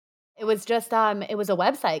It was a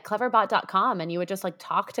website, cleverbot.com, and you would just like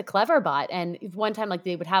talk to Cleverbot. And one time like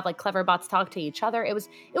they would have like Cleverbots talk to each other. It was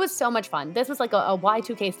so much fun. This was like a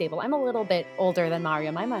Y2K staple. I'm a little bit older than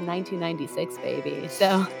Mariam. I'm a 1996 baby.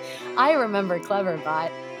 So I remember Cleverbot.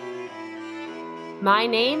 My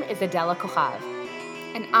name is Adela Kochav.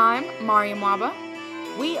 And I'm Mariam Waba.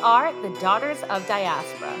 We are the Daughters of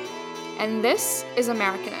Diaspora. And this is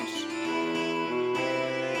Americanish.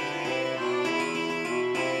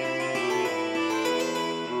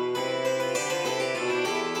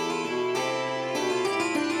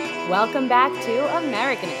 Welcome back to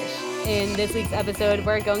Americanish. In this week's episode,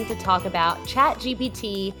 we're going to talk about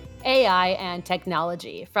ChatGBT, AI, and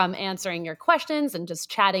technology. From answering your questions and just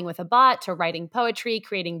chatting with a bot to writing poetry,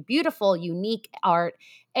 creating beautiful, unique art,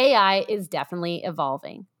 AI is definitely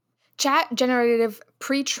evolving. Chat Generative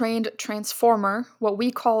Pre-trained Transformer, what we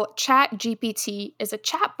call ChatGPT, is a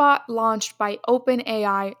chatbot launched by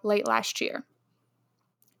OpenAI late last year.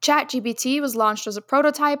 ChatGPT was launched as a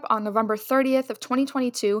prototype on November 30th of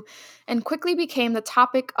 2022 and quickly became the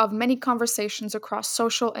topic of many conversations across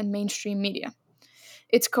social and mainstream media.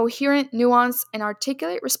 Its coherent, nuanced, and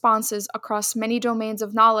articulate responses across many domains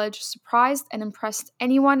of knowledge surprised and impressed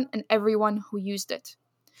anyone and everyone who used it.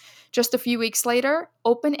 Just a few weeks later,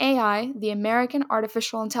 OpenAI, the American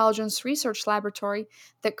artificial intelligence research laboratory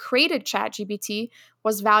that created ChatGPT,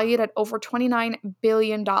 was valued at over $29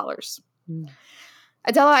 billion.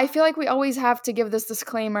 Adela, I feel like we always have to give this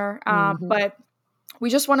disclaimer, but we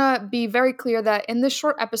just want to be very clear that in this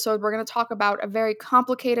short episode, we're going to talk about a very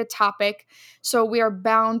complicated topic, so we are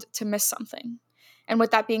bound to miss something. And with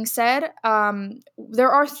that being said, there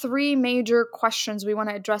are three major questions we want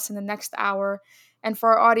to address in the next hour. And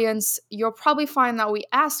for our audience, you'll probably find that we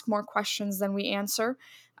ask more questions than we answer,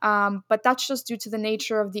 but that's just due to the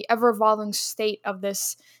nature of the ever-evolving state of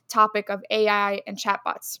this topic of AI and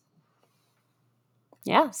chatbots.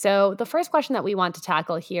 Yeah. So the first question that we want to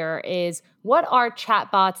tackle here is, what are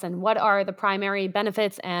chatbots and what are the primary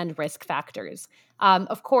benefits and risk factors?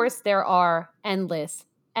 Of course, there are endless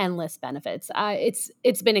benefits.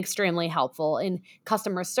 It's been extremely helpful in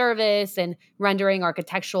customer service and rendering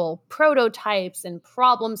architectural prototypes and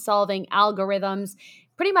problem solving algorithms.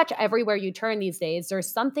 Pretty much everywhere you turn these days,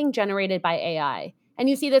 there's something generated by AI. And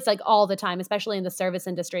you see this like all the time, especially in the service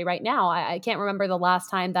industry right now. I can't remember the last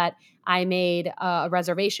time that I made a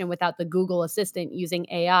reservation without the Google Assistant using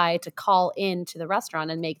AI to call in to the restaurant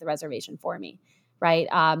and make the reservation for me, right?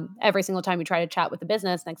 Every single time you try to chat with the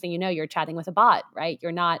business, next thing you know, you're chatting with a bot, right?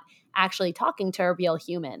 You're not actually talking to a real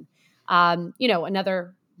human.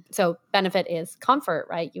 So benefit is comfort,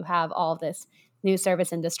 right? You have all this new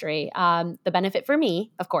service industry. The benefit for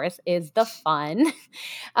me, of course, is the fun.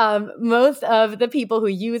 Most of the people who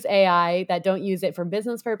use AI that don't use it for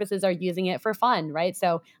business purposes are using it for fun, right?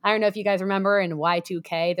 So I don't know if you guys remember in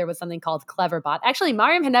Y2K, there was something called Cleverbot. Actually,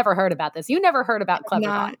 Mariam had never heard about this. You never heard about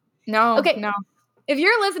Cleverbot. No. If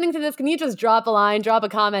you're listening to this, can you just drop a line, drop a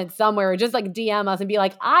comment somewhere, or just like DM us and be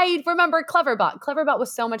like, I remember Cleverbot. Cleverbot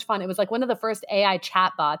was so much fun. It was like one of the first AI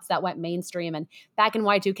chatbots that went mainstream. And back in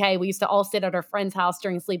Y2K, we used to all sit at our friend's house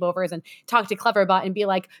during sleepovers and talk to Cleverbot and be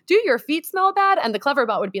like, do your feet smell bad? And the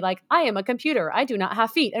Cleverbot would be like, I am a computer. I do not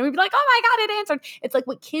have feet. And we'd be like, oh my God, it answered. It's like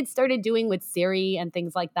what kids started doing with Siri and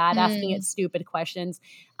things like that, asking it stupid questions.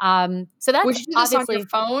 So that's Would you do this on your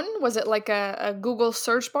phone? Was it like a Google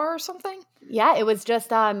search bar or something? Yeah, it was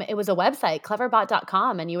just it was a website,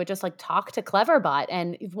 cleverbot.com, and you would just like talk to Cleverbot.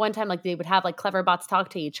 And one time like they would have like Cleverbots talk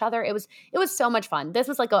to each other. It was so much fun. This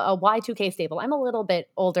was like a Y2K staple. I'm a little bit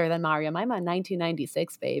older than Mariam. I'm a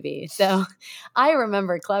 1996 baby. So I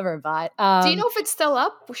remember Cleverbot. Do you know if it's still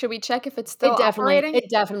up? Should we check if it's still operating? It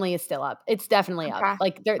definitely is still up. It's definitely up.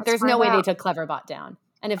 Like there's no way they took Cleverbot down.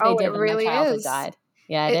 And if they did, then my childhood died.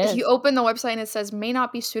 Yeah, it is. You open the website and it says may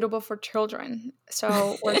not be suitable for children.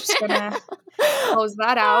 So we're just going to close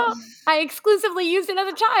that out. I exclusively used it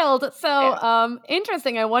as a child. So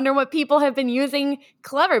interesting. I wonder what people have been using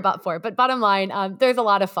Cleverbot for. But bottom line, there's a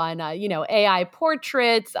lot of fun, AI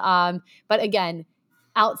portraits. But again,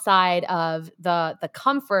 outside of the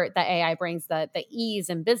comfort that AI brings, the ease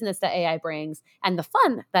and business that AI brings, and the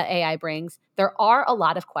fun that AI brings, there are a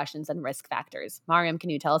lot of questions and risk factors. Mariam, can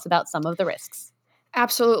you tell us about some of the risks?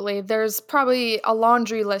 Absolutely. There's probably a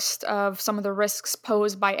laundry list of some of the risks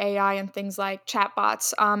posed by AI and things like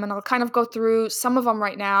chatbots. And I'll kind of go through some of them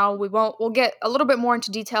right now. We'll get a little bit more into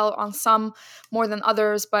detail on some more than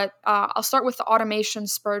others, but I'll start with the automation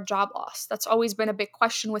spurred job loss. That's always been a big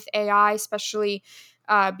question with AI, especially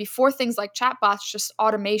before things like chatbots, just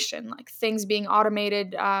automation, like things being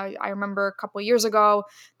automated. I remember a couple years ago,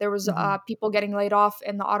 there was Hmm. people getting laid off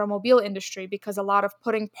in the automobile industry because a lot of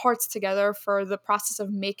putting parts together for the process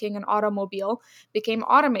of making an automobile became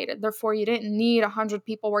automated. Therefore, you didn't need 100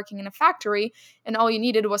 people working in a factory, and all you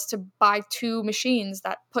needed was to buy two machines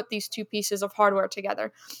that put these two pieces of hardware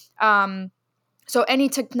together. Um, so any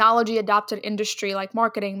technology adopted industry like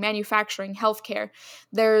marketing, manufacturing, healthcare,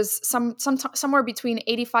 there's somewhere between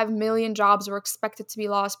 85 million jobs were expected to be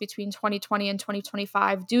lost between 2020 and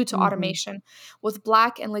 2025 due to Hmm. automation, with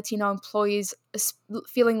Black and Latino employees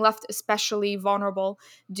feeling left especially vulnerable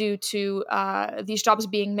due to these jobs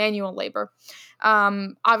being manual labor.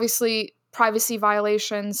 Obviously, privacy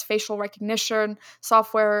violations, facial recognition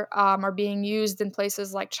software are being used in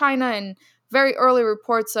places like China, and very early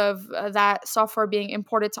reports of that software being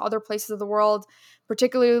imported to other places of the world,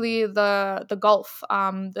 particularly the Gulf.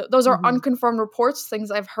 Those are Hmm. unconfirmed reports,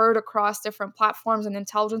 things I've heard across different platforms and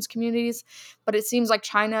intelligence communities, but it seems like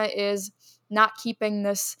China is not keeping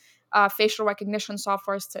this facial recognition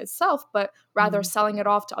software to itself, but rather Hmm. selling it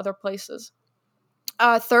off to other places.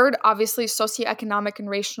 Third, obviously, socioeconomic and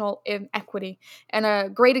racial inequity. And a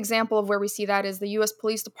great example of where we see that is the US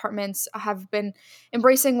police departments have been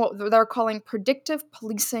embracing what they're calling predictive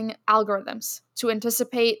policing algorithms to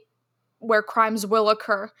anticipate where crimes will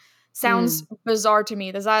occur. Sounds Mm. bizarre to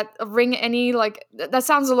me. Does that ring any, like, that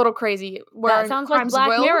sounds a little crazy, That where sounds like crimes Black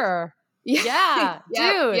will? Mirror. Yeah,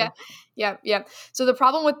 Yeah, yeah, yeah, dude. yeah. So the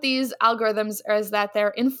problem with these algorithms is that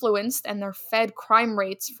they're influenced and they're fed crime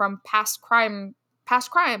rates from past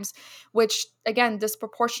crimes, which again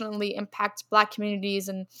disproportionately impact Black communities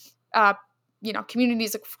and uh,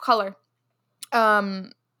 communities of color.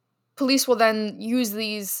 Um, Police will then use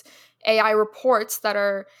these AI reports that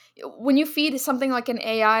are, when you feed something like an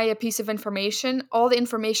AI a piece of information, all the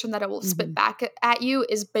information that it will spit Hmm. back at you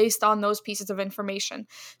is based on those pieces of information.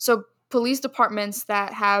 So police departments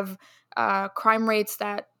that have crime rates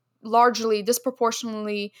that largely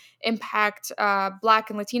disproportionately impact Black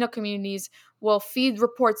and Latino communities will feed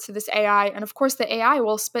reports to this AI, and of course the AI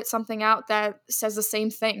will spit something out that says the same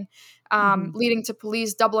thing, Hmm. leading to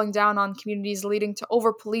police doubling down on communities, leading to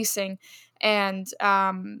over policing, and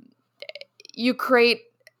you create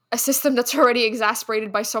a system that's already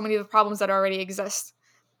exasperated by so many of the problems that already exist.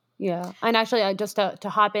 Yeah. And actually, just to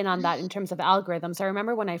hop in on that in terms of algorithms, I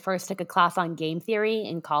remember when I first took a class on game theory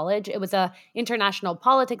in college, it was a international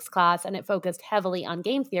politics class and it focused heavily on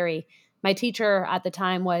game theory. My teacher at the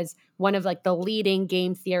time was one of like the leading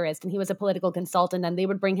game theorists, and he was a political consultant, and they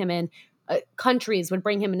would bring him in. Countries would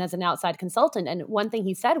bring him in as an outside consultant. And one thing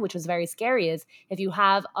he said, which was very scary, is if you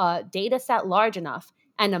have a data set large enough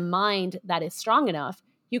and a mind that is strong enough,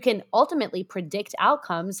 you can ultimately predict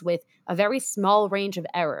outcomes with a very small range of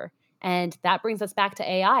error. And that brings us back to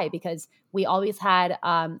AI because we always had,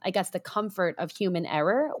 I guess, the comfort of human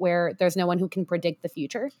error where there's no one who can predict the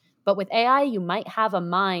future. But with AI, you might have a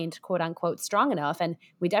mind, quote unquote, strong enough. And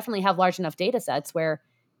we definitely have large enough data sets where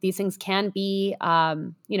these things can be,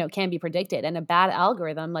 can be predicted. And a bad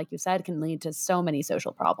algorithm, like you said, can lead to so many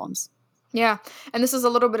social problems. Yeah, and this is a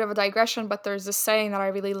little bit of a digression, but there's this saying that I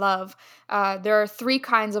really love. There are three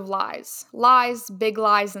kinds of lies: lies, big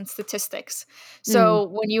lies, and statistics. Mm, So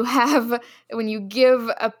when you give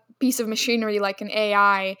a piece of machinery like an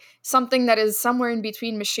AI something that is somewhere in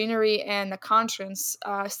between machinery and a conscience,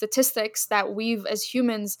 statistics that we've as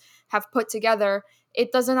humans have put together,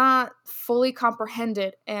 it does not fully comprehend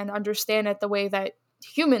it and understand it the way that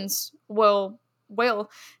humans will.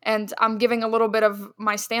 And I'm giving a little bit of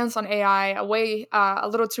my stance on AI away a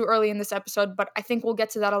little too early in this episode, but I think we'll get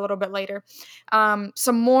to that a little bit later.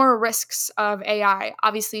 Some more risks of AI.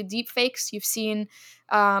 Obviously, deep fakes. You've seen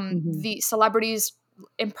hmm. the celebrities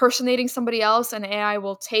impersonating somebody else, and AI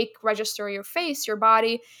will register your face, your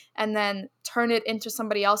body, and then turn it into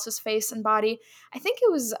somebody else's face and body. I think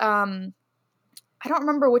it was I don't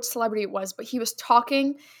remember which celebrity it was, but he was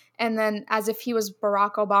talking, and then as if he was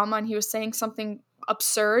Barack Obama, and he was saying something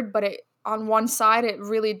absurd, but it on one side it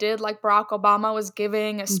really did like Barack Obama was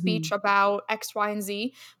giving a speech Hmm. about X, Y, and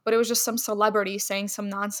Z, but it was just some celebrity saying some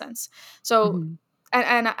nonsense. So Hmm.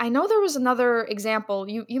 and I know there was another example.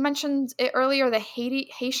 You mentioned it earlier, the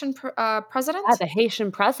Haitian Yeah, president. the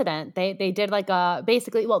Haitian president, they did like a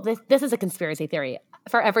basically, well, this is a conspiracy theory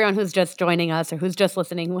for everyone who's just joining us or who's just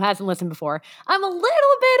listening, who hasn't listened before. I'm a little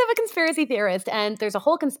bit of a conspiracy theorist, and there's a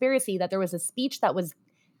whole conspiracy that there was a speech that was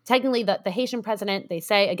technically the Haitian president. They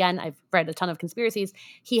say, again, I've read a ton of conspiracies.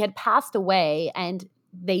 He had passed away, and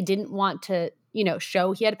they didn't want to,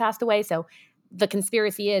 show he had passed away. So the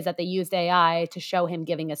conspiracy is that they used AI to show him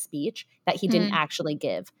giving a speech that he didn't Mm, actually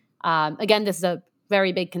give. Again, this is a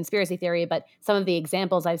very big conspiracy theory, but some of the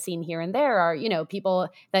examples I've seen here and there are, people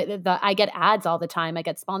that I get ads all the time. I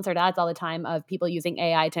get sponsored ads all the time of people using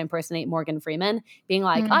AI to impersonate Morgan Freeman, being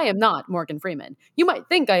like, Mm. I am not Morgan Freeman. You might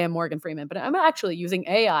think I am Morgan Freeman, but I'm actually using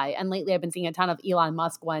AI. And lately I've been seeing a ton of Elon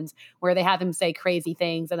Musk ones where they have him say crazy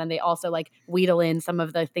things. And then they also like wheedle in some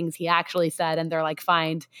of the things he actually said. And they're like,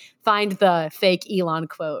 find the fake Elon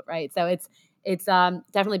quote, right? So it's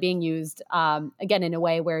definitely being used, again, in a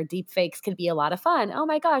way where deep fakes could be a lot of fun. Oh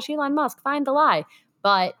my gosh, Elon Musk, find the lie.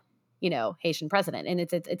 But, Haitian president. And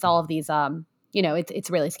it's all of these, it's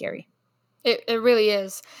really scary. It really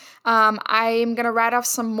is. I'm going to write off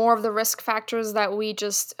some more of the risk factors that we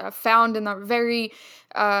just found in a very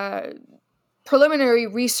uh, preliminary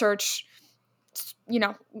research, you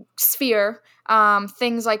know, sphere.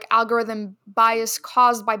 Things like algorithm bias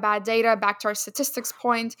caused by bad data, back to our statistics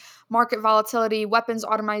point, market volatility, weapons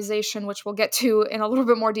automation, which we'll get to in a little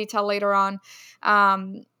bit more detail later on.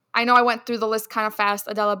 Um, I know I went through the list kind of fast,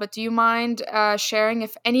 Adela, but do you mind sharing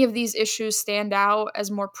if any of these issues stand out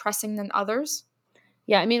as more pressing than others?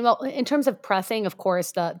 Yeah, I mean, well, in terms of pressing, of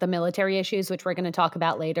course, the military issues, which we're going to talk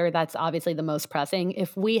about later, that's obviously the most pressing.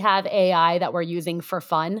 If we have AI that we're using for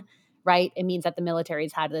fun, right, it means that the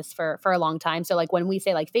military's had this for a long time. So, like when we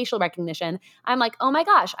say like facial recognition, I'm like, oh my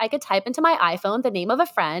gosh, I could type into my iPhone the name of a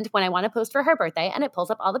friend when I want to post for her birthday, and it pulls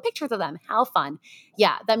up all the pictures of them. How fun!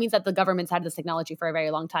 Yeah, that means that the government's had this technology for a very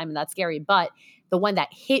long time, and that's scary. But the one that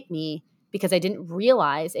hit me because I didn't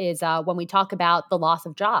realize is when we talk about the loss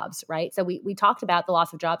of jobs, right? So we talked about the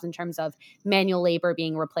loss of jobs in terms of manual labor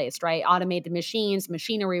being replaced, right? Automated machines,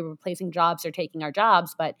 machinery replacing jobs are taking our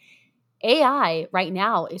jobs. But AI right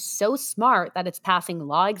now is so smart that it's passing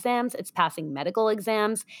law exams, it's passing medical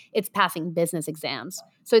exams, it's passing business exams.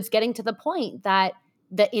 So it's getting to the point that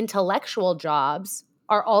the intellectual jobs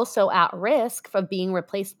are also at risk of being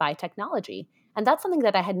replaced by technology. And that's something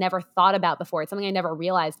that I had never thought about before. It's something I never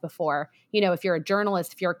realized before. If you're a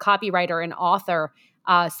journalist, if you're a copywriter, an author,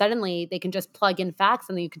 suddenly they can just plug in facts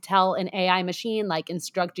and you can tell an AI machine like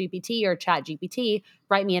Instruct GPT or Chat GPT,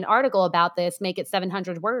 write me an article about this, make it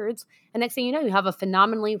 700 words. And next thing you know, you have a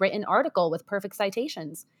phenomenally written article with perfect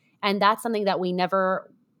citations. And that's something that we never,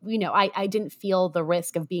 I didn't feel the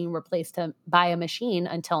risk of being replaced by a machine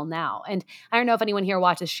until now. And I don't know if anyone here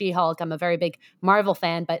watches She-Hulk. I'm a very big Marvel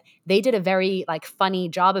fan, but they did a very like funny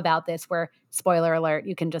job about this where, spoiler alert,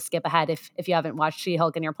 you can just skip ahead if you haven't watched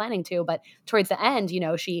She-Hulk and you're planning to. But towards the end,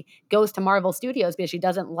 she goes to Marvel Studios because she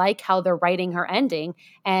doesn't like how they're writing her ending.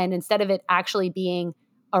 And instead of it actually being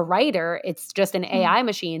a writer, it's just an Mm. AI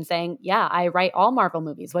machine saying, yeah, I write all Marvel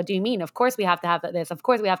movies. What do you mean? Of course we have to have this. Of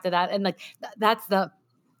course we have to that. And like that's the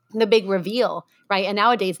big reveal, right? And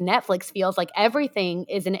nowadays Netflix feels like everything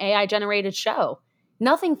is an AI generated show.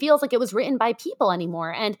 Nothing feels like it was written by people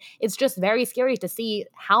anymore. And it's just very scary to see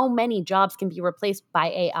how many jobs can be replaced by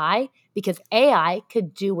AI because AI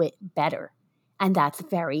could do it better. And that's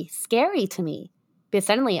very scary to me because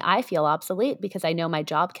suddenly I feel obsolete because I know my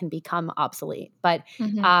job can become obsolete. But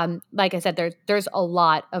Mhm. like I said, there's a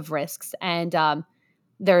lot of risks. And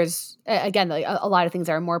there's again like, a lot of things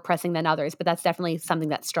that are more pressing than others, but that's definitely something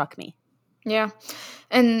that struck me. Yeah.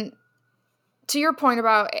 And to your point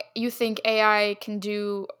about you think AI can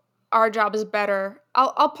do our jobs better,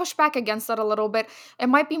 I'll push back against that a little bit. It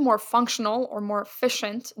might be more functional or more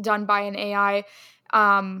efficient done by an AI,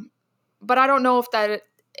 um, but I don't know if that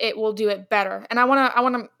it will do it better. And I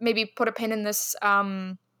wanna maybe put a pin in this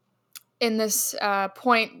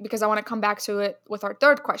point because I want to come back to it with our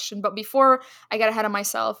third question. But before I get ahead of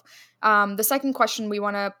myself, the second question we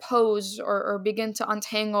want to pose or begin to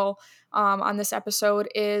untangle on this episode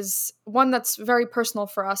is one that's very personal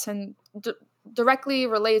for us and directly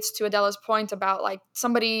relates to Adela's point about like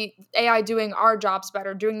somebody AI doing our jobs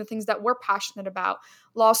better, doing the things that we're passionate about,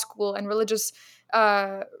 law school and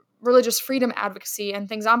uh, religious freedom advocacy and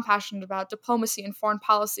things I'm passionate about, diplomacy and foreign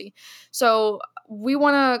policy. So we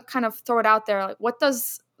want to kind of throw it out there like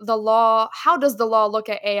how does the law look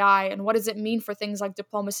at AI and what does it mean for things like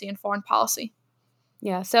diplomacy and foreign policy?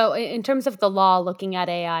 Yeah. So in terms of the law looking at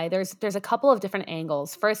AI, there's a couple of different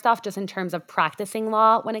angles. First off, just in terms of practicing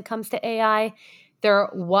law when it comes to AI, there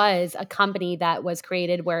was a company that was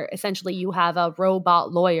created where essentially you have a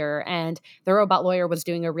robot lawyer and the robot lawyer was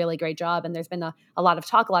doing a really great job. And there's been a lot of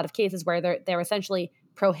talk, a lot of cases where they're essentially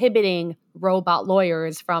prohibiting robot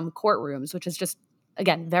lawyers from courtrooms, which is just,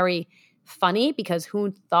 again, very funny because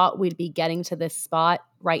who thought we'd be getting to this spot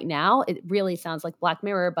right now? It really sounds like Black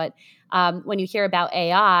Mirror, but when you hear about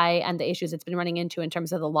AI and the issues it's been running into in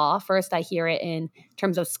terms of the law, first I hear it in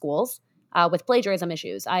terms of schools. with plagiarism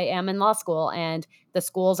issues. I am in law school, and the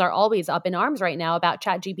schools are always up in arms right now about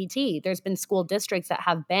ChatGPT. There's been school districts that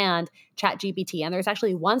have banned ChatGPT, and there's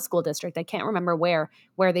actually one school district, I can't remember where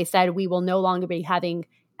they said we will no longer be having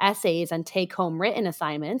essays and take-home written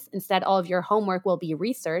assignments. Instead, all of your homework will be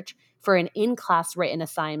research for an in-class written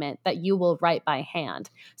assignment that you will write by hand.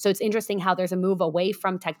 So it's interesting how there's a move away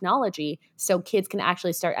from technology so kids can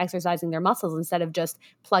actually start exercising their muscles instead of just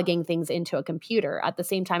plugging things into a computer. At the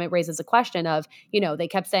same time, it raises a question of, they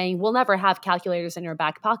kept saying, we'll never have calculators in your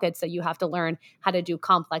back pocket, so you have to learn how to do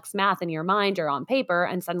complex math in your mind or on paper,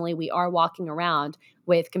 and suddenly we are walking around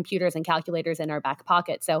with computers and calculators in our back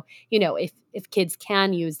pocket. So, if kids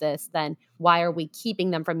can use this, then why are we keeping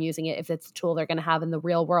them from using it if it's a tool they're going to have in the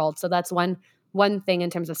real world? So that's one thing in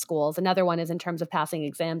terms of schools. Another one is in terms of passing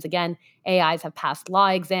exams. Again, AIs have passed law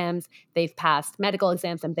exams, they've passed medical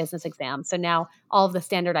exams and business exams. So now all of the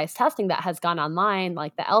standardized testing that has gone online,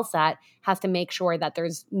 like the LSAT, has to make sure that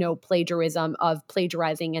there's no plagiarism of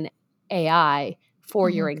plagiarizing an AI for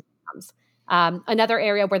your Mhm. exams. Another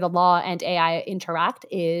area where the law and AI interact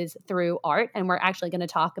is through art, and we're actually going to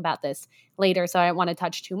talk about this later, so I don't want to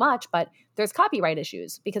touch too much, but there's copyright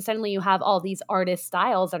issues because suddenly you have all these artist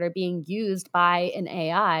styles that are being used by an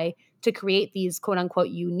AI to create these quote unquote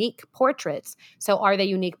unique portraits. So are they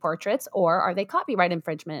unique portraits or are they copyright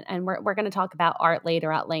infringement? And we're going to talk about art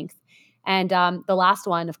later at length. And the last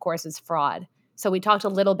one, of course, is fraud. So we talked a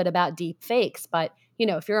little bit about deep fakes, but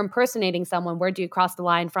if you're impersonating someone, where do you cross the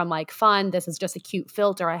line from like fun, this is just a cute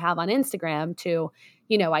filter I have on Instagram, to,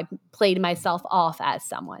 I played myself off as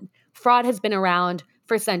someone. Fraud has been around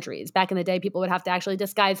for centuries. Back in the day, people would have to actually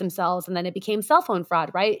disguise themselves, and then it became cell phone fraud,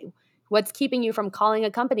 right? What's keeping you from calling a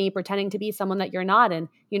company pretending to be someone that you're not and,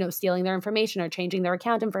 stealing their information or changing their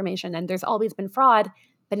account information? And there's always been fraud,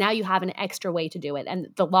 but now you have an extra way to do it. And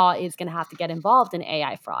the law is going to have to get involved in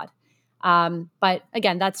AI fraud. But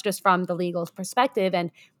again, that's just from the legal perspective,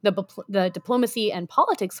 and the diplomacy and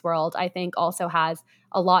politics world, I think, also has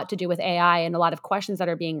a lot to do with AI and a lot of questions that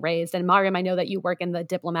are being raised. And Mariam, I know that you work in the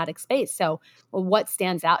diplomatic space. So what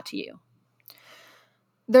stands out to you?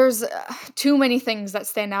 There's too many things that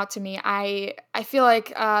stand out to me. I feel like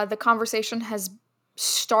the conversation has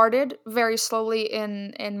started very slowly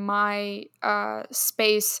in my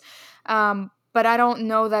space, but I don't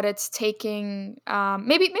know that it's taking.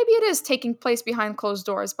 Maybe it is taking place behind closed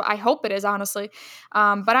doors, but I hope it is, honestly.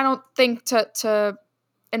 But I don't think to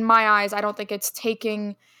in my eyes, I don't think it's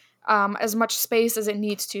taking as much space as it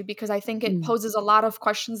needs to, because I think it Mm. poses a lot of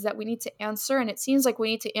questions that we need to answer, and it seems like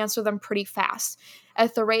we need to answer them pretty fast.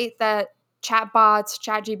 At the rate that chatbots,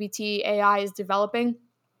 ChatGPT, AI is developing,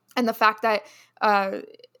 and the fact that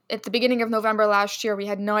at the beginning of November last year, we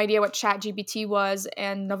had no idea what ChatGPT was,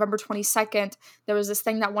 and November 22nd, there was this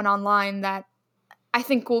thing that went online that I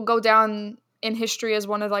think will go down in history as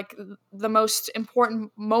one of like the most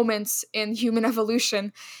important moments in human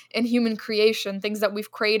evolution, in human creation, things that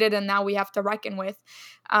we've created and now we have to reckon with.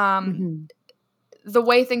 Um, Mhm. the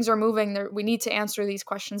way things are moving, we need to answer these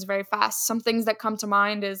questions very fast. Some things that come to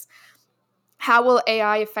mind is, how will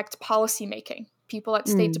AI affect policymaking? People at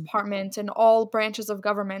State Mm. Department and all branches of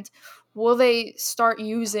government, will they start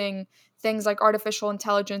using things like artificial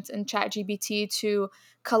intelligence and ChatGPT to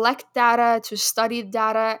collect data, to study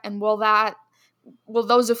data, and will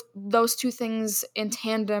those two things in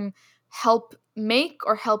tandem help make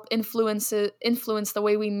or help influence the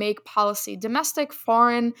way we make policy, domestic,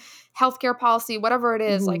 foreign, healthcare policy, whatever it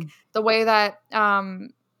is, like Mhm. the way that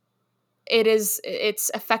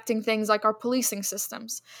it's affecting things like our policing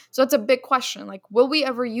systems. So it's a big question, like, will we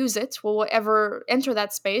ever use it, will we ever enter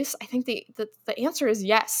that space? I think the answer is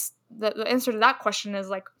yes. The answer to that question is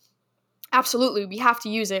like, absolutely, we have to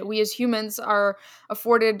use it. We as humans are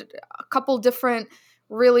afforded a couple different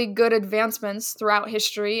really good advancements throughout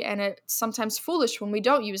history, and it's sometimes foolish when we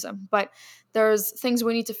don't use them. But there's things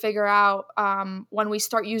we need to figure out when we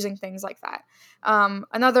start using things like that.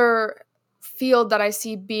 Another field that I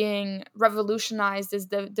see being revolutionized is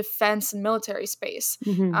the defense and military space.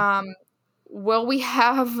 Mhm. Um, will we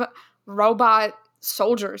have robot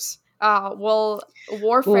soldiers? Will Ooh.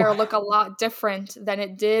 warfare look a lot different than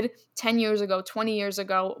it did 10 years ago, 20 years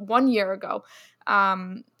ago, 1 year ago?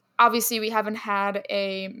 Um, Obviously, we haven't had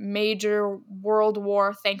a major world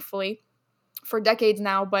war, thankfully, for decades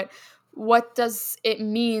now, but what does it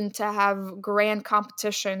mean to have grand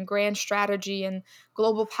competition, grand strategy, and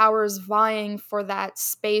global powers vying for that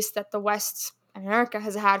space that the West, America,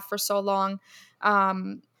 has had for so long,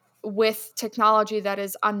 um, with technology that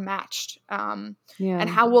is unmatched? And Yeah.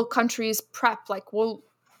 how will countries prep? Like, will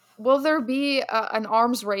there be an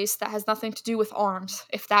arms race that has nothing to do with arms,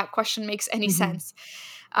 if that question makes any Mhm. sense?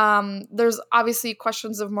 There's obviously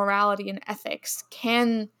questions of morality and ethics.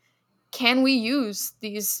 Can we use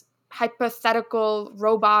these hypothetical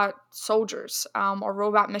robot soldiers or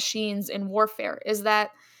robot machines in warfare? Is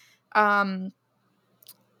that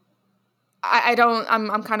I don't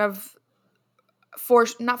I'm kind of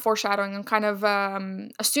not foreshadowing. I'm kind of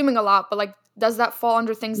assuming a lot, but like, does that fall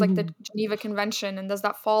under things like the Mhm. Geneva Convention, and does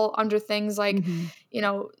that fall under things like, Mhm. you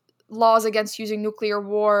know, laws against using nuclear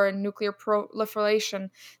war and nuclear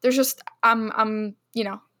proliferation? There's just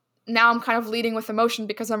now I'm kind of leading with emotion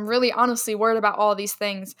because I'm really honestly worried about all these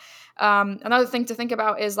things. Another thing to think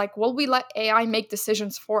about is like, will we let AI make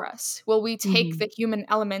decisions for us? Will we take Mhm. the human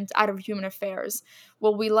element out of human affairs?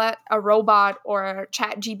 Will we let a robot or a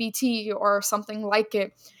ChatGBT or something like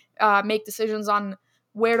it make decisions on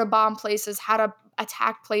where to bomb places, how to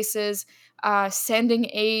attack places, sending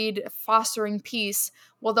aid, fostering peace?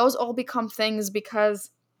 Well, those all become things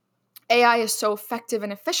because AI is so effective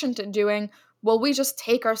and efficient at doing. Will we just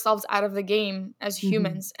take ourselves out of the game as Mhm.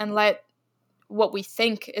 humans and let what we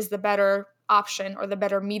think is the better option or the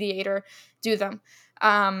better mediator do them?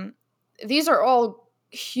 Um, these are all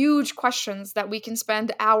huge questions that we can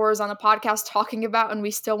spend hours on a podcast talking about and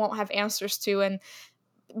we still won't have answers to. And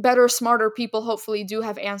better, smarter people hopefully do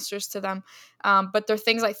have answers to them. But they're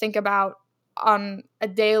things I think about on a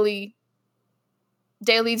daily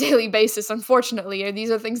basis. Unfortunately, these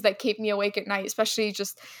are things that keep me awake at night, especially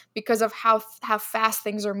just because of how fast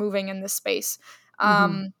things are moving in this space. Mhm.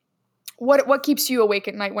 um what keeps you awake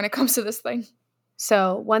at night when it comes to this thing?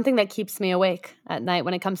 So, one thing that keeps me awake at night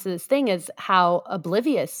when it comes to this thing is how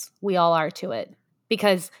oblivious we all are to it.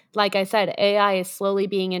 Because, like I said, AI is slowly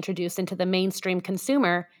being introduced into the mainstream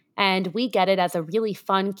consumer, and we get it as a really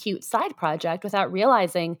fun, cute side project without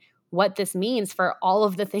realizing what this means for all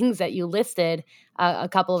of the things that you listed a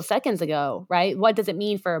couple of seconds ago, right? What does it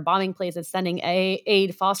mean for bombing places, sending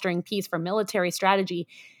aid, fostering peace, for military strategy?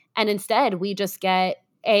 And instead, we just get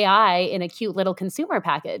AI in a cute little consumer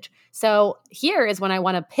package. So here is when I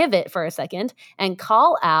want to pivot for a second and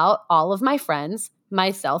call out all of my friends,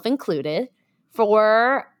 myself included,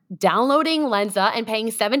 for downloading Lensa and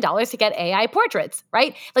paying $7 to get AI portraits,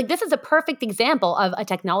 right? Like, this is a perfect example of a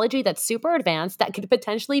technology that's super advanced that could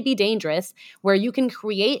potentially be dangerous, where you can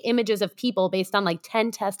create images of people based on like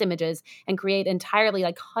 10 test images and create entirely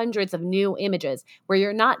like hundreds of new images, where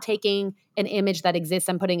you're not taking an image that exists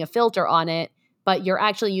and putting a filter on it, but you're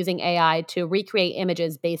actually using AI to recreate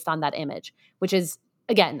images based on that image, which is,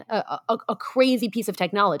 again, a crazy piece of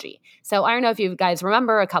technology. So I don't know if you guys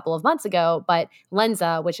remember a couple of months ago, but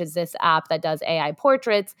Lensa, which is this app that does AI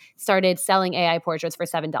portraits, started selling AI portraits for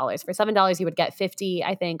 $7. For $7, you would get 50,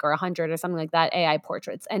 I think, or 100 or something like that AI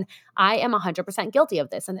portraits. And I am 100% guilty of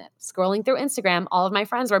this. And scrolling through Instagram, all of my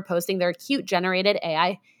friends were posting their cute generated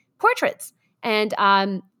AI portraits. And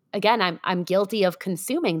again, I'm guilty of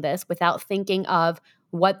consuming this without thinking of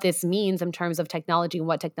what this means in terms of technology and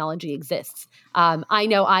what technology exists. I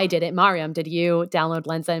know I did it. Mariam, did you download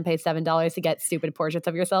Lensa and pay $7 to get stupid portraits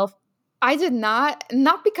of yourself? I did not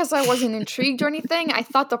because I wasn't intrigued or anything. I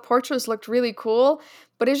thought the portraits looked really cool,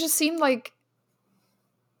 but it just seemed like,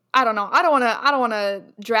 I don't know. I don't want to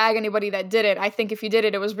drag anybody that did it. I think if you did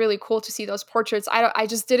it, it was really cool to see those portraits. I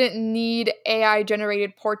just didn't need AI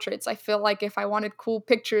generated portraits. I feel like if I wanted cool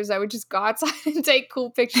pictures, I would just go outside and take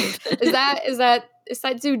cool pictures. Is that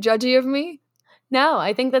too judgy of me? No,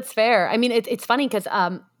 I think that's fair. I mean, it's funny because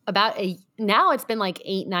now it's been like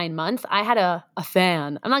 8, 9 months. I had a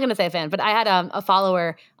fan. I'm not going to say a fan, but I had a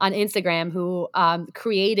follower on Instagram who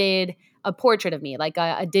created a portrait of me, like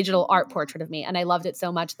a digital art portrait of me, and I loved it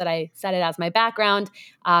so much that I set it as my background,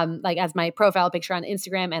 like as my profile picture on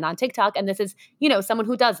Instagram and on TikTok. And this is, someone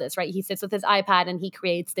who does this, right? He sits with his iPad and he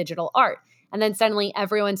creates digital art. And then suddenly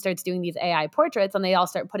everyone starts doing these AI portraits and they all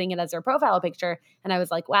start putting it as their profile picture. And I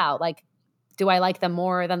was like, wow, like, do I like them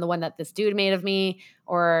more than the one that this dude made of me?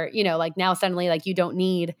 Or, like now suddenly, like, you don't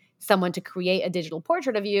need someone to create a digital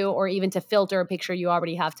portrait of you or even to filter a picture you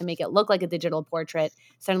already have to make it look like a digital portrait.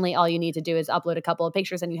 Suddenly, all you need to do is upload a couple of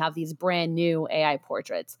pictures and you have these brand new AI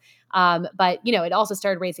portraits. But, it also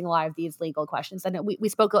started raising a lot of these legal questions. And we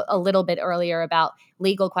spoke a little bit earlier about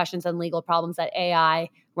legal questions and legal problems that AI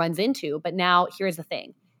runs into. But now here's the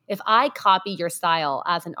thing. If I copy your style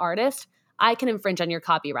as an artist, I can infringe on your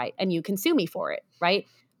copyright and you can sue me for it, right?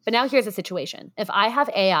 But now here's the situation. If I have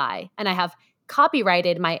AI and I have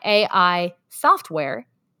copyrighted my AI software,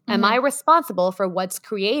 am I Mhm. responsible for what's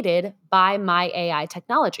created by my AI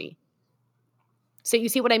technology? So you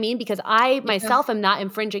see what I mean? Because I Yeah. myself am not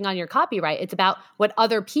infringing on your copyright. It's about what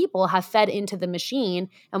other people have fed into the machine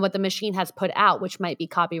and what the machine has put out, which might be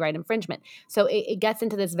copyright infringement. So it gets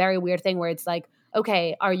into this very weird thing where it's like,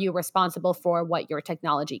 okay, are you responsible for what your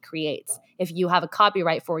technology creates if you have a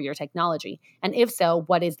copyright for your technology? And if so,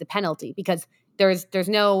 what is the penalty? Because there's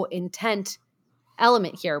no intent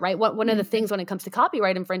element here, right? One of the Mhm. things when it comes to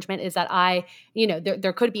copyright infringement is that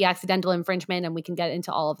there could be accidental infringement, and we can get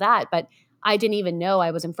into all of that, but I didn't even know I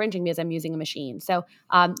was infringing because I'm using a machine. So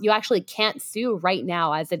you actually can't sue right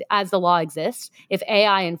now as the law exists. If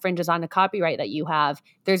AI infringes on a copyright that you have,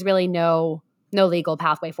 there's really no legal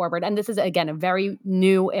pathway forward. And this is, again, a very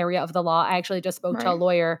new area of the law. I actually just spoke to a Right.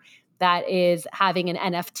 lawyer that is having an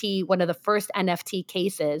NFT, one of the first NFT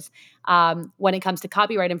cases when it comes to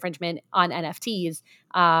copyright infringement on NFTs,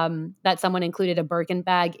 that someone included a Birkin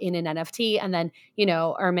bag in an NFT. And then,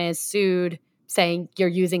 Hermes sued saying you're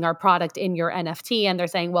using our product in your NFT. And they're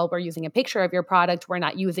saying, well, we're using a picture of your product. We're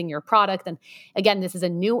not using your product. And again, this is a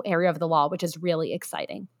new area of the law, which is really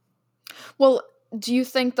exciting. Well, do you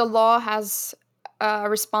think the law has a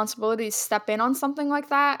responsibility to step in on something like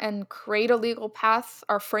that and create a legal path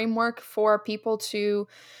or framework for people to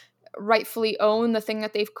rightfully own the thing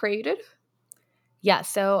that they've created? Yeah.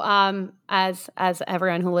 So, as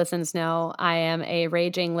everyone who listens know, I am a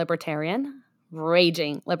raging libertarian.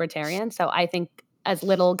 So I think as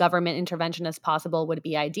little government intervention as possible would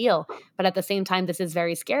be ideal. But at the same time, this is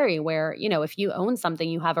very scary. Where if you own something,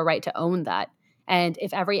 you have a right to own that. And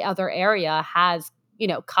if every other area has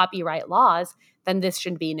copyright laws, then this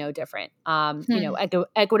should be no different. Hmm.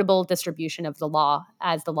 Equitable distribution of the law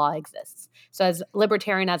as the law exists. So, as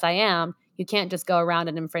libertarian as I am, you can't just go around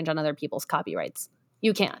and infringe on other people's copyrights.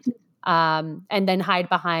 You can't. And then hide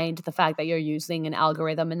behind the fact that you're using an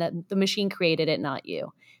algorithm and that the machine created it, not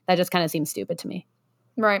you. That just kind of seems stupid to me.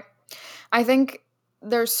 Right. I think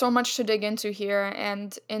there's so much to dig into here,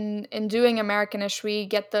 and in doing Americanish, we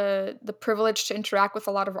get the privilege to interact with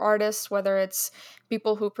a lot of artists, whether it's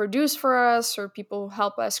people who produce for us or people who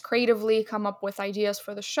help us creatively come up with ideas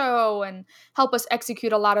for the show and help us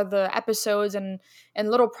execute a lot of the episodes and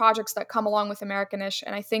little projects that come along with Americanish.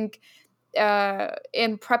 And I think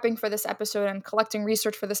in prepping for this episode and collecting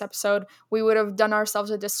research for this episode, we would have done ourselves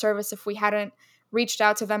a disservice if we hadn't reached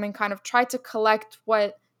out to them and kind of tried to collect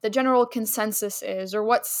what the general consensus is, or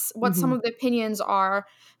what some Hmm. of the opinions are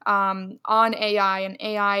on AI and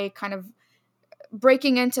AI kind of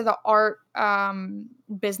breaking into the art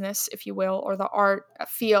business, if you will, or the art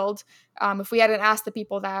field. If we hadn't asked the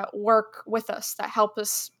people that work with us, that help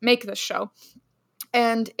us make this show.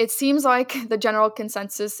 And it seems like the general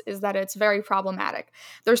consensus is that it's very problematic.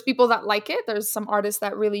 There's people that like it. There's some artists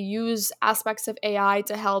that really use aspects of AI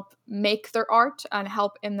to help make their art and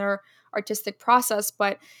help in their artistic process.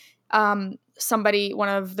 But one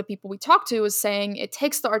of the people we talked to, was saying it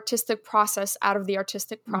takes the artistic process out of the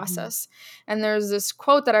artistic Hmm. process. And there's this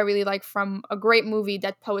quote that I really like from a great movie,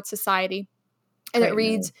 Dead Poet Society. And it Great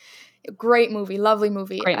reads, movie. great movie, lovely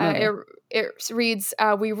movie. Great movie. It reads,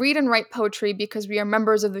 "We read and write poetry because we are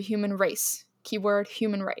members of the human race." Keyword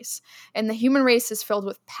human race. And the human race is filled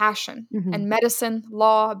with passion. Hmm. And medicine,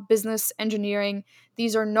 law, business, engineering,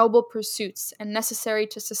 these are noble pursuits and necessary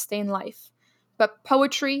to sustain life. But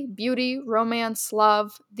poetry, beauty, romance,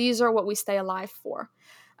 love, these are what we stay alive for.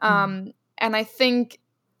 And I think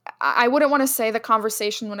I wouldn't want to say the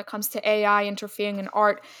conversation when it comes to AI interfering in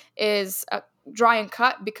art is dry and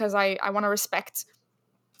cut, because I want to respect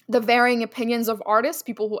the varying opinions of artists,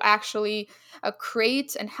 people who actually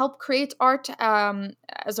create and help create art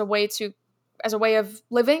as a way to as a way of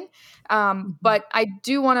living. Hmm. But I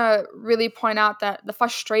do want to really point out that the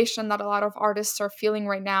frustration that a lot of artists are feeling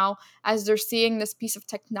right now as they're seeing this piece of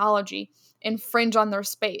technology infringe on their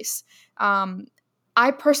space. Um,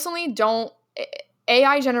 I personally don't.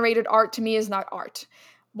 AI generated art to me is not art.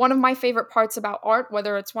 One of my favorite parts about art,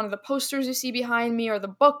 whether it's one of the posters you see behind me or the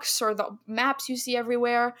books or the maps you see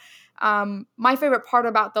everywhere, my favorite part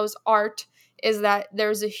about those art is that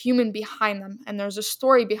there's a human behind them and there's a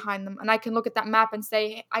story behind them. And I can look at that map and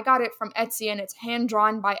say, I got it from Etsy and it's hand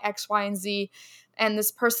drawn by X, Y, and Z. And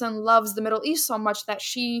this person loves the Middle East so much that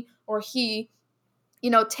she or he,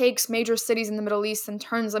 takes major cities in the Middle East and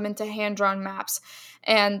turns them into hand drawn maps.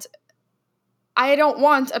 And I don't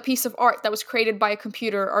want a piece of art that was created by a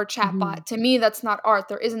computer or Hmm. chatbot. To me, that's not art.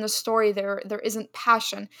 There isn't a story there. There isn't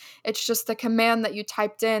passion. It's just a command that you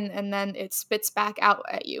typed in and then it spits back out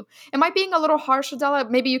at you. Am I being a little harsh, Adela?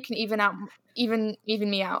 Maybe you can even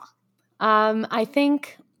me out. I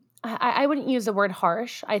think I wouldn't use the word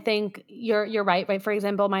harsh. I think you're right. Right. For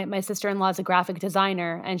example, my sister in law is a graphic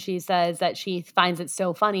designer, and she says that she finds it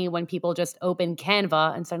so funny when people just open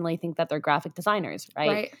Canva and suddenly think that they're graphic designers. Right.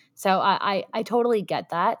 Right. So I totally get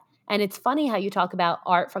that. And it's funny how you talk about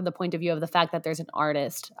art from the point of view of the fact that there's an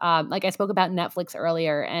artist. Like I spoke about Netflix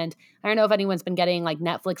earlier, and I don't know if anyone's been getting like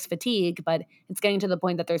Netflix fatigue, but it's getting to the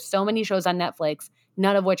point that there's so many shows on Netflix,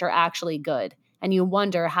 none of which are actually good. And you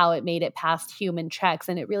wonder how it made it past human checks.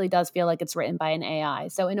 And it really does feel like it's written by an AI.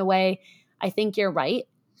 So in a way, I think you're right.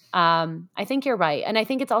 I think you're right. And I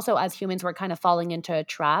think it's also, as humans, we're kind of falling into a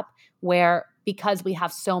trap where, because we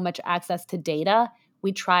have so much access to data,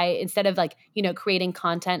 we try, instead of like, creating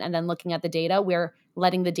content and then looking at the data, we're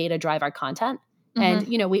letting the data drive our content. And,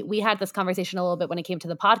 we had this conversation a little bit when it came to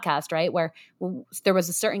the podcast, right? Where there was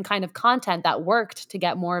a certain kind of content that worked to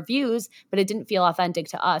get more views, but it didn't feel authentic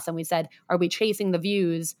to us. And we said, are we chasing the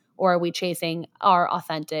views, or are we chasing our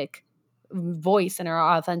authentic voice and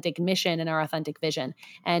our authentic mission and our authentic vision?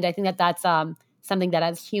 And I think that that's something that,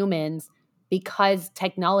 as humans, because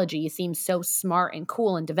technology seems so smart and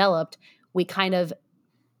cool and developed, we kind of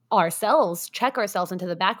check ourselves into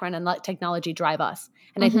the background and let technology drive us.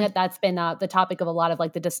 And I think that that's been the topic of a lot of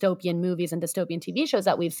like the dystopian movies and dystopian TV shows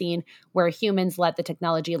that we've seen, where humans let the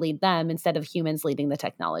technology lead them instead of humans leading the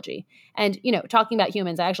technology. And, talking about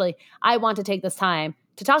humans, I want to take this time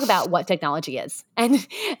to talk about what technology is. And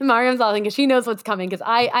Mariam's all thinking she knows what's coming, because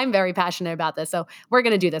I'm very passionate about this. So we're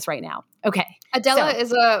going to do this right now. Okay. Adela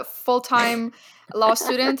is a full-time law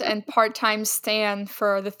student and part-time stan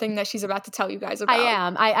for the thing that she's about to tell you guys about. I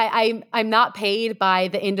am. I'm not paid by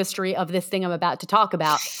the industry of this thing I'm about to talk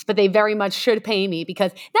about, but they very much should pay me,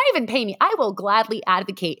 because not even pay me. I will gladly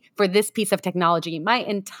advocate for this piece of technology my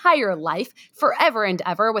entire life, forever and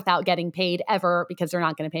ever, without getting paid ever, because they're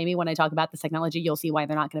not going to pay me. When I talk about this technology, you'll see why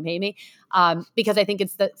they're not going to pay me, because I think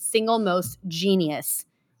it's the single most genius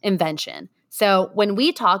invention. So when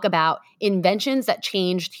we talk about inventions that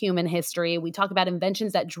changed human history, we talk about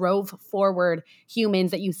inventions that drove forward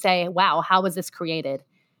humans, that you say, wow, how was this created?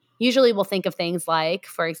 Usually we'll think of things like,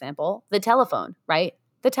 for example, the telephone, right?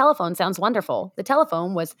 The telephone sounds wonderful. The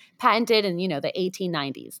telephone was patented in, the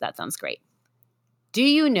 1890s. That sounds great. Do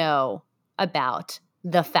you know about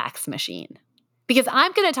the fax machine? Because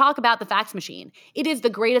I'm going to talk about the fax machine. It is the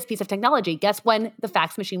greatest piece of technology. Guess when the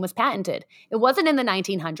fax machine was patented? It wasn't in the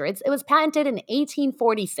 1900s. It was patented in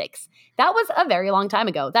 1846. That was a very long time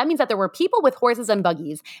ago. That means that there were people with horses and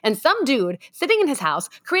buggies, and some dude sitting in his house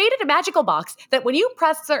created a magical box that when you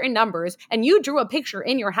pressed certain numbers and you drew a picture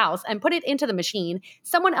in your house and put it into the machine,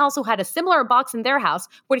 someone else who had a similar box in their house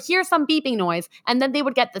would hear some beeping noise, and then they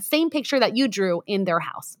would get the same picture that you drew in their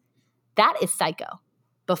house. That is psycho.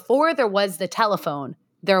 Before there was the telephone,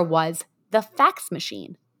 there was the fax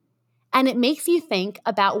machine. And it makes you think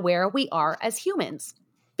about where we are as humans.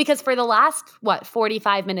 Because for the last,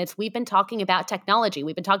 45 minutes, we've been talking about technology.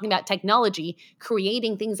 We've been talking about technology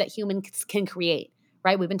creating things that humans can create,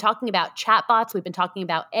 right? We've been talking about chatbots. We've been talking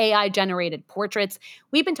about AI-generated portraits.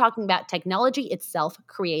 We've been talking about technology itself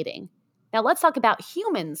creating. Now let's talk about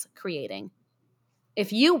humans creating.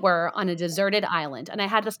 If you were on a deserted island, and I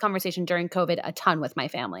had this conversation during COVID a ton with my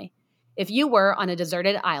family. If you were on a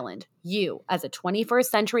deserted island, you, as a 21st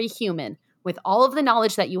century human, with all of the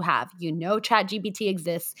knowledge that you have, ChatGBT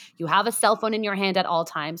exists, you have a cell phone in your hand at all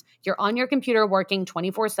times, you're on your computer working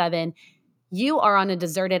 24/7, you are on a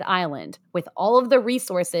deserted island with all of the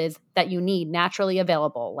resources that you need naturally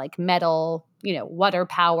available, like metal, water,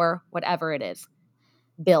 power, whatever it is.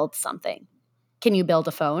 Build something. Can you build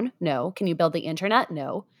a phone? No. Can you build the internet?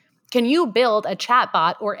 No. Can you build a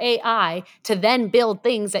chatbot or AI to then build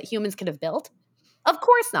things that humans could have built? Of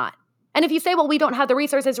course not. And if you say, well, we don't have the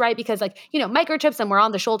resources, right, because microchips and we're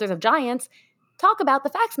on the shoulders of giants, talk about the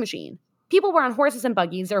fax machine. People were on horses and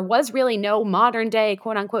buggies. There was really no modern day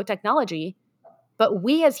quote unquote technology, but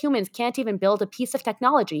we as humans can't even build a piece of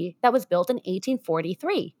technology that was built in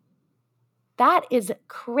 1843. That is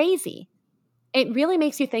crazy. It really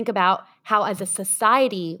makes you think about how, as a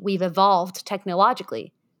society, we've evolved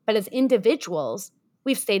technologically, but as individuals,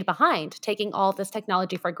 we've stayed behind, taking all of this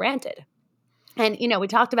technology for granted. And, we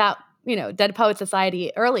talked about, Dead Poet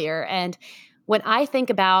Society earlier. And when I think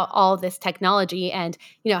about all this technology and,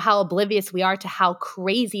 how oblivious we are to how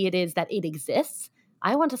crazy it is that it exists,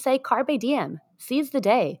 I want to say carpe diem, seize the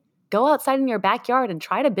day, go outside in your backyard and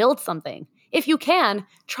try to build something. If you can,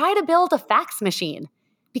 try to build a fax machine,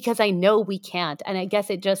 because I know we can't. And I guess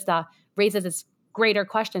it just raises this greater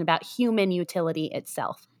question about human utility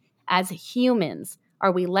itself. As humans,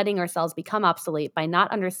 are we letting ourselves become obsolete by not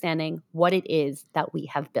understanding what it is that we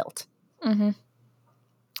have built? Mm-hmm.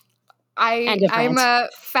 I'm a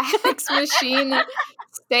fax machine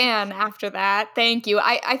stan after that. Thank you.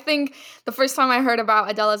 I think the first time I heard about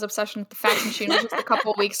Adela's obsession with the fax machine was just a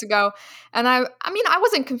couple of weeks ago. And I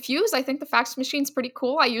wasn't confused. I think the fax machine's pretty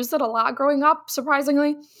cool. I used it a lot growing up,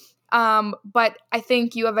 surprisingly. But I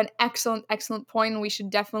think you have an excellent point, and we should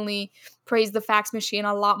definitely praise the fax machine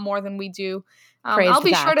a lot more than we do. Praise I'll the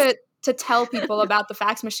be sure facts. to tell people about the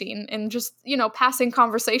fax machine and just, passing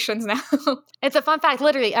conversations now. It's a fun fact.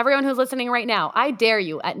 Literally, everyone who's listening right now, I dare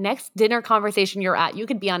you at next dinner conversation you're at, you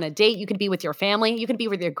could be on a date, you could be with your family, you could be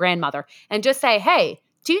with your grandmother, and just say, hey,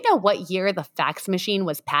 do you know what year the fax machine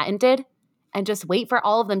was patented? And just wait for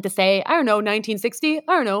all of them to say, I don't know, 1960, I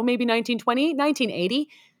don't know, maybe 1920, 1980.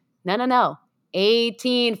 No.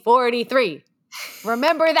 1843.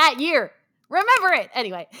 Remember that year. Remember it.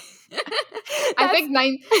 Anyway. I think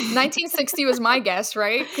 1960 was my guess,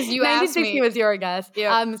 right? Because you asked 1960 me. was your guess.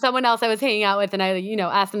 Yep. Someone else I was hanging out with and I,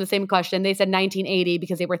 asked them the same question. They said 1980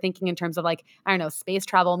 because they were thinking in terms of like, I don't know, space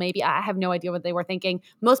travel maybe. I have no idea what they were thinking.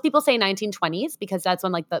 Most people say 1920s because that's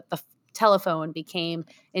when like the telephone became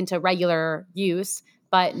into regular use.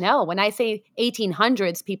 But no, when I say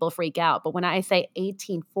 1800s, people freak out. But when I say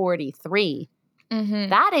 1843,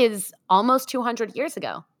 that is almost 200 years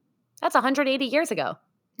ago. That's 180 years ago.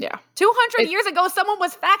 Yeah. 200 years ago, someone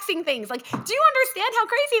was faxing things. Like, do you understand how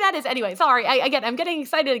crazy that is? Anyway, sorry. I'm getting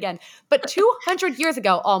excited again. But 200 years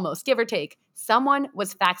ago, almost, give or take, someone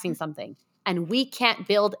was faxing something, and we can't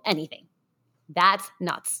build anything. That's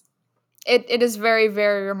nuts. It is very,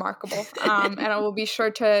 very remarkable. And I will be sure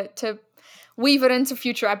to weave it into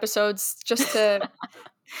future episodes just to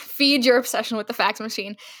feed your obsession with the fax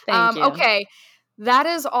machine. Thank you. Okay. That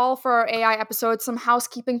is all for our AI episode. Some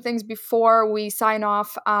housekeeping things before we sign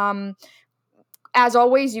off. As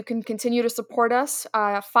always, you can continue to support us.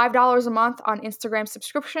 $5 a month on Instagram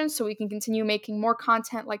subscription so we can continue making more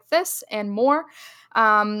content like this and more.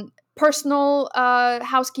 Personal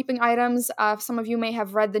housekeeping items. Some of you may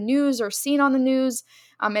have read the news or seen on the news.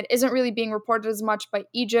 It isn't really being reported as much, but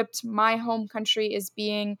Egypt, my home country, is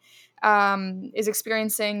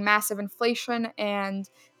experiencing massive inflation and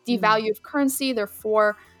devalue of currency.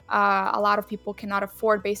 Therefore, a lot of people cannot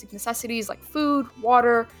afford basic necessities like food,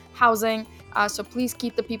 water, housing. So please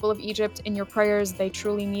keep the people of Egypt in your prayers. They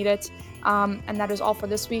truly need it. And that is all for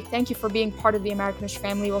this week. Thank you for being part of the Americanish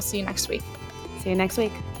family. We'll see you next week. See you next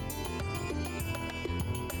week.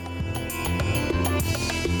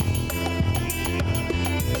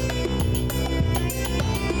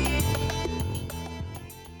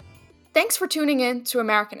 Thanks for tuning in to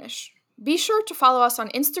Americanish. Be sure to follow us on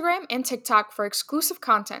Instagram and TikTok for exclusive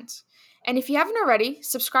content. And if you haven't already,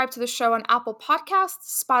 subscribe to the show on Apple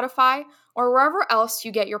Podcasts, Spotify, or wherever else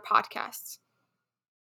you get your podcasts.